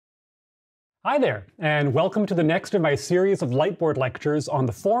Hi there, and welcome to the next of my series of Lightboard lectures on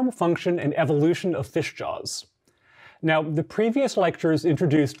the form, function, and evolution of fish jaws. Now, the previous lectures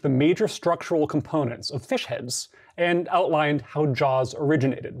introduced the major structural components of fish heads and outlined how jaws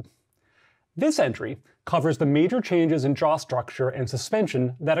originated. This entry covers the major changes in jaw structure and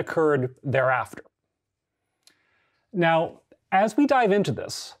suspension that occurred thereafter. Now, as we dive into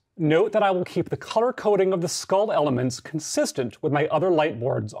this, note that I will keep the color coding of the skull elements consistent with my other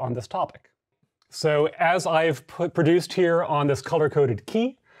lightboards on this topic. So as I've produced here on this color-coded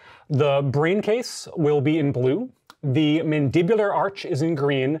key, the brain case will be in blue, the mandibular arch is in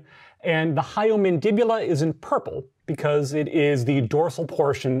green, and the hyomandibula is in purple because it is the dorsal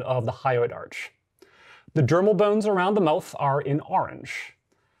portion of the hyoid arch. The dermal bones around the mouth are in orange.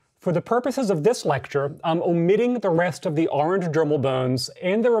 For the purposes of this lecture, I'm omitting the rest of the orange dermal bones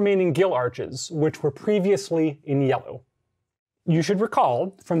and the remaining gill arches, which were previously in yellow. You should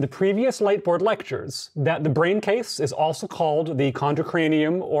recall from the previous Lightboard lectures that the brain case is also called the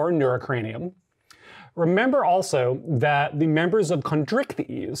chondrocranium or neurocranium. Remember also that the members of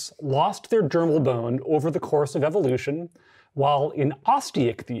chondrichthyes lost their dermal bone over the course of evolution, while in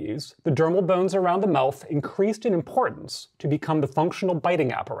osteichthyes, the dermal bones around the mouth increased in importance to become the functional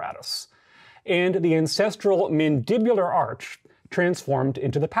biting apparatus, and the ancestral mandibular arch transformed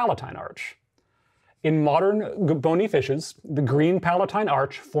into the palatine arch. In modern bony fishes, the green palatine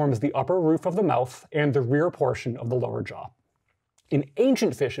arch forms the upper roof of the mouth and the rear portion of the lower jaw. In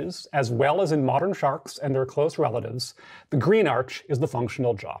ancient fishes, as well as in modern sharks and their close relatives, the green arch is the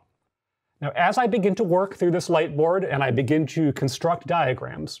functional jaw. Now, as I begin to work through this lightboard and I begin to construct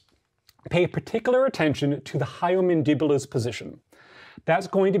diagrams, pay particular attention to the hyomandibula's position. That's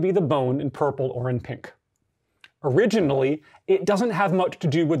going to be the bone in purple or in pink. Originally, it doesn't have much to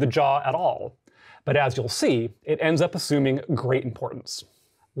do with the jaw at all. But as you'll see, it ends up assuming great importance.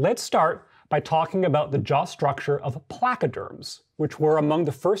 Let's start by talking about the jaw structure of placoderms, which were among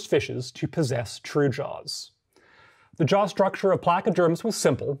the first fishes to possess true jaws. The jaw structure of placoderms was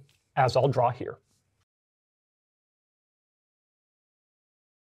simple, as I'll draw here.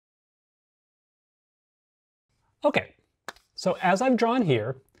 Okay, so as I've drawn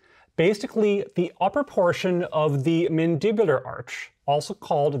here, basically the upper portion of the mandibular arch, also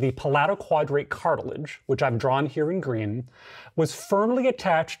called the palatoquadrate cartilage, which I've drawn here in green, was firmly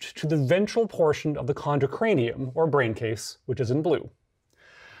attached to the ventral portion of the chondrocranium, or brain case, which is in blue.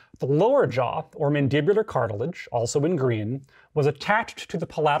 The lower jaw, or mandibular cartilage, also in green, was attached to the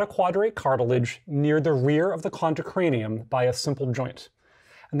palatoquadrate cartilage near the rear of the chondrocranium by a simple joint,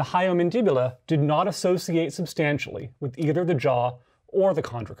 and the hyomandibula did not associate substantially with either the jaw or the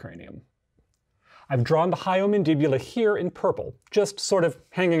chondrocranium. I've drawn the hyomandibula here in purple, just sort of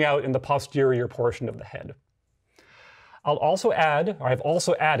hanging out in the posterior portion of the head. I've also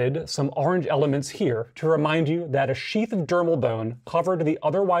added some orange elements here to remind you that a sheath of dermal bone covered the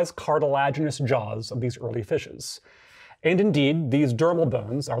otherwise cartilaginous jaws of these early fishes. And indeed, these dermal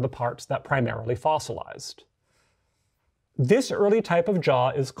bones are the parts that primarily fossilized. This early type of jaw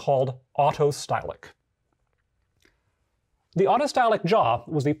is called autostylic. The autostylic jaw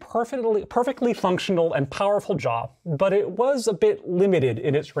was a perfectly functional and powerful jaw, but it was a bit limited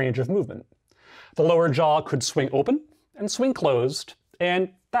in its range of movement. The lower jaw could swing open and swing closed, and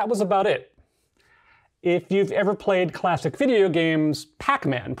that was about it. If you've ever played classic video games,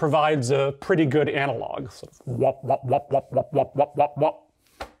 Pac-Man provides a pretty good analog. Sort of wop, wop, wop, wop, wop, wop, wop, wop, wop.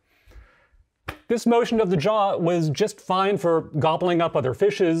 This motion of the jaw was just fine for gobbling up other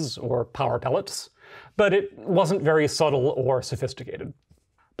fishes or power pellets, but it wasn't very subtle or sophisticated.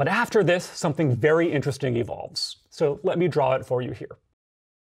 But after this, something very interesting evolves. So let me draw it for you here.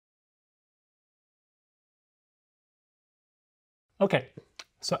 Okay,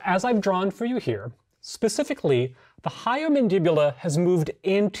 so as I've drawn for you here, specifically, the hyomandibula has moved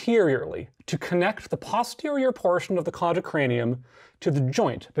anteriorly to connect the posterior portion of the chondrocranium to the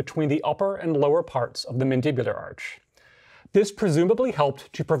joint between the upper and lower parts of the mandibular arch. This presumably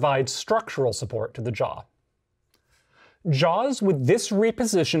helped to provide structural support to the jaw. Jaws with this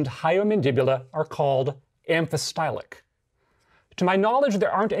repositioned hyomandibula are called amphistylic. To my knowledge,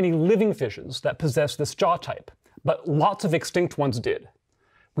 there aren't any living fishes that possess this jaw type, but lots of extinct ones did.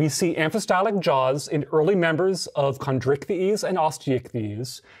 We see amphistylic jaws in early members of chondrichthyes and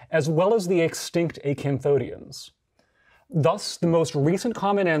osteichthyes, as well as the extinct acanthodians. Thus, the most recent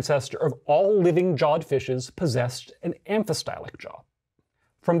common ancestor of all living jawed fishes possessed an amphistylic jaw.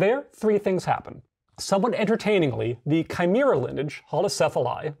 From there, three things happen. Somewhat entertainingly, the chimera lineage,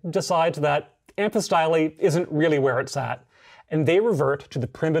 Holocephali, decides that amphistyly isn't really where it's at, and they revert to the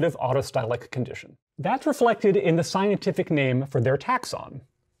primitive autostylic condition. That's reflected in the scientific name for their taxon,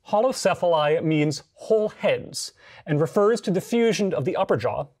 Holocephali means whole heads, and refers to the fusion of the upper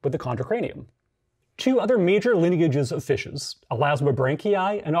jaw with the chondrocranium. Two other major lineages of fishes,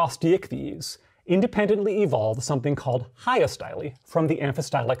 Elasmobranchii and Osteichthyes, independently evolved something called hyastyle from the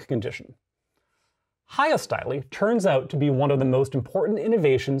amphistylic condition. Hyastyle turns out to be one of the most important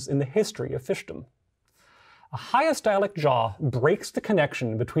innovations in the history of fishdom. A hyastylic jaw breaks the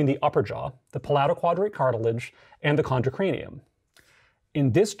connection between the upper jaw, the palatoquadrate cartilage, and the chondrocranium.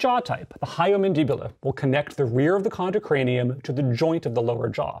 In this jaw type, the hyomandibula will connect the rear of the chondrocranium to the joint of the lower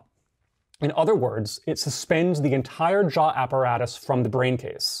jaw. In other words, it suspends the entire jaw apparatus from the brain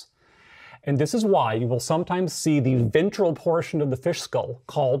case. And this is why you will sometimes see the ventral portion of the fish skull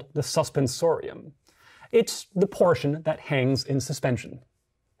called the suspensorium. It's the portion that hangs in suspension.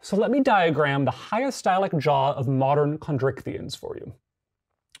 So let me diagram the hyastylic jaw of modern chondrichthyans for you.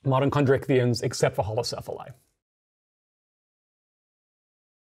 Modern chondrichthyans except for holocephali.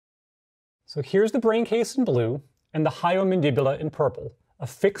 So here's the brain case in blue and the hyomandibula in purple,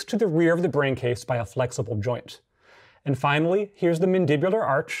 affixed to the rear of the brain case by a flexible joint. And finally, here's the mandibular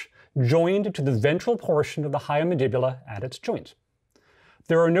arch, joined to the ventral portion of the hyomandibula at its joint.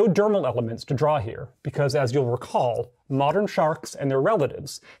 There are no dermal elements to draw here, because as you'll recall, modern sharks and their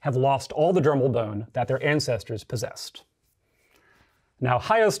relatives have lost all the dermal bone that their ancestors possessed. Now,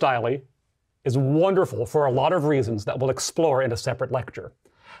 hyastyle is wonderful for a lot of reasons that we'll explore in a separate lecture.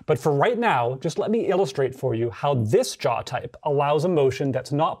 But for right now, just let me illustrate for you how this jaw type allows a motion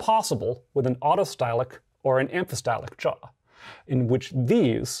that's not possible with an autostylic or an amphistylic jaw, in which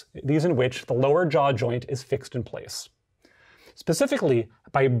these in which the lower jaw joint is fixed in place. Specifically,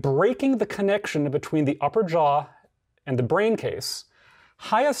 by breaking the connection between the upper jaw and the brain case,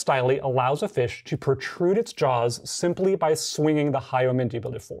 hyastyle allows a fish to protrude its jaws simply by swinging the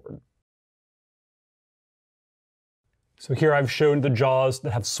hyomandibula forward. So here I've shown the jaws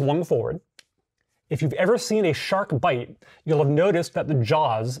that have swung forward. If you've ever seen a shark bite, you'll have noticed that the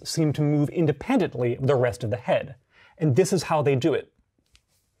jaws seem to move independently of the rest of the head, and this is how they do it.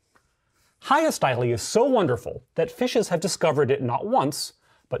 Hyastyle is so wonderful that fishes have discovered it not once,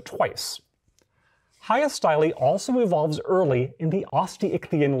 but twice. Hyastyle also evolves early in the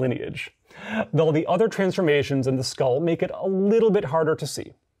Osteichthyan lineage, though the other transformations in the skull make it a little bit harder to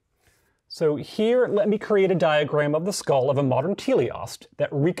see. So here, let me create a diagram of the skull of a modern teleost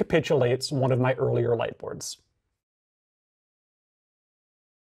that recapitulates one of my earlier lightboards.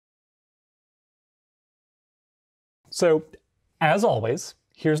 So, as always,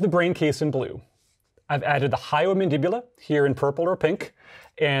 here's the brain case in blue. I've added the hyomandibula here in purple or pink,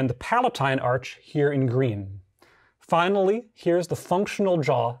 and the palatine arch here in green. Finally, here's the functional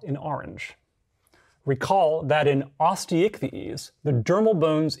jaw in orange. Recall that in Osteichthyes, the dermal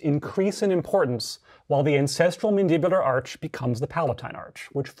bones increase in importance while the ancestral mandibular arch becomes the palatine arch,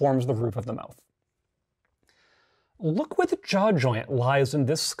 which forms the roof of the mouth. Look where the jaw joint lies in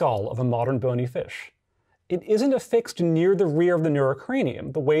this skull of a modern bony fish. It isn't affixed near the rear of the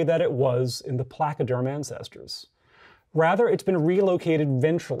neurocranium the way that it was in the placoderm ancestors. Rather, it's been relocated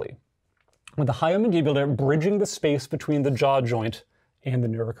ventrally, with the hyomandibula bridging the space between the jaw joint and the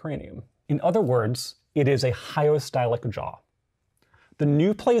neurocranium. In other words, it is a hyostylic jaw. The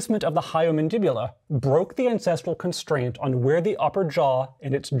new placement of the hyomandibula broke the ancestral constraint on where the upper jaw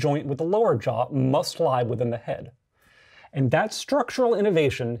and its joint with the lower jaw must lie within the head. And that structural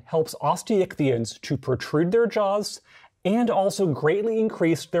innovation helps Osteichthyans to protrude their jaws and also greatly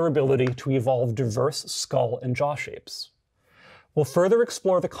increase their ability to evolve diverse skull and jaw shapes. We'll further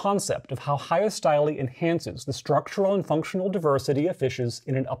explore the concept of how hyastyle enhances the structural and functional diversity of fishes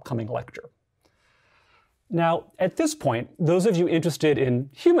in an upcoming lecture. Now, at this point, those of you interested in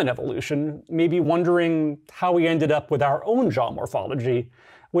human evolution may be wondering how we ended up with our own jaw morphology,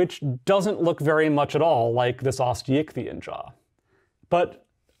 which doesn't look very much at all like this Osteichthyan jaw. But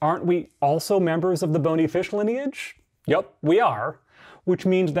aren't we also members of the bony fish lineage? Yep, we are, which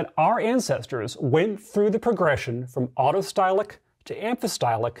means that our ancestors went through the progression from autostylic to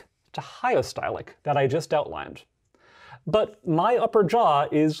amphistylic to hyostylic that I just outlined. But my upper jaw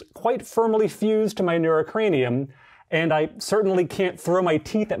is quite firmly fused to my neurocranium, and I certainly can't throw my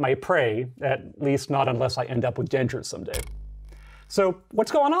teeth at my prey, at least not unless I end up with dentures someday. So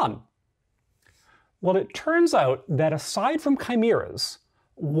what's going on? Well, it turns out that aside from chimeras,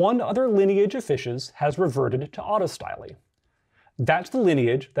 one other lineage of fishes has reverted to autostyly. That's the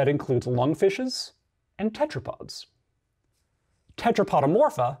lineage that includes lungfishes and tetrapods.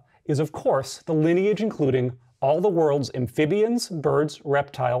 Tetrapodomorpha is, of course, the lineage including all the world's amphibians, birds,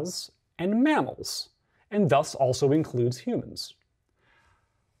 reptiles, and mammals, and thus also includes humans.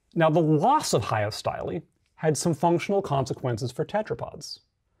 Now, the loss of hyastyle had some functional consequences for tetrapods.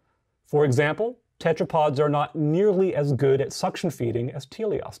 For example, tetrapods are not nearly as good at suction feeding as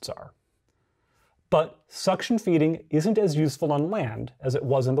teleosts are. But suction feeding isn't as useful on land as it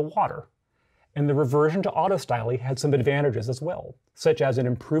was in the water, and the reversion to autostyly had some advantages as well, such as an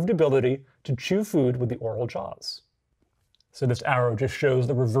improved ability to chew food with the oral jaws. So this arrow just shows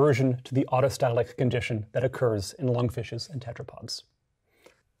the reversion to the autostylic condition that occurs in lungfishes and tetrapods.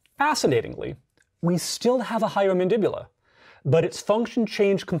 Fascinatingly, we still have a hyomandibula, but its function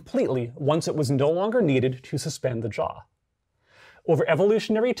changed completely once it was no longer needed to suspend the jaw. Over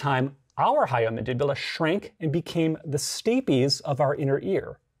evolutionary time, our hyomandibula shrank and became the stapes of our inner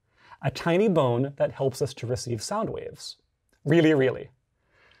ear, a tiny bone that helps us to receive sound waves. Really.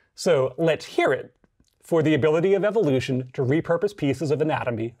 So let's hear it for the ability of evolution to repurpose pieces of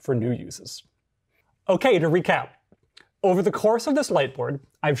anatomy for new uses. Okay, to recap. Over the course of this lightboard,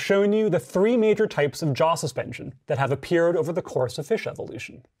 I've shown you the three major types of jaw suspension that have appeared over the course of fish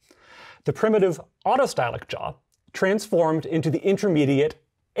evolution. The primitive autostylic jaw transformed into the intermediate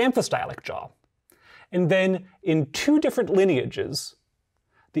amphistylic jaw. And then, in two different lineages,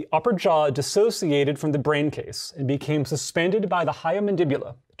 the upper jaw dissociated from the brain case and became suspended by the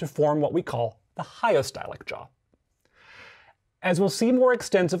hyomandibula to form what we call the hyostylic jaw. As we'll see more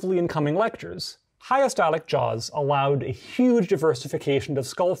extensively in coming lectures, hyostylic jaws allowed a huge diversification of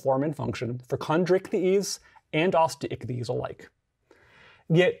skull form and function for chondrichthyes and osteichthyes alike.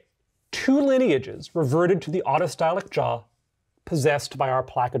 Yet, two lineages reverted to the autostylic jaw possessed by our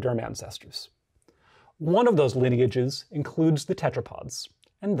placoderm ancestors. One of those lineages includes the tetrapods,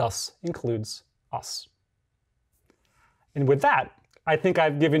 and thus includes us. And with that, I think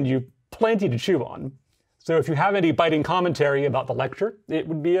I've given you plenty to chew on. So if you have any biting commentary about the lecture, it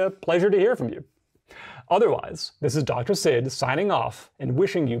would be a pleasure to hear from you. Otherwise, this is Dr. Sid signing off and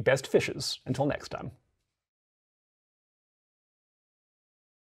wishing you best fishes until next time.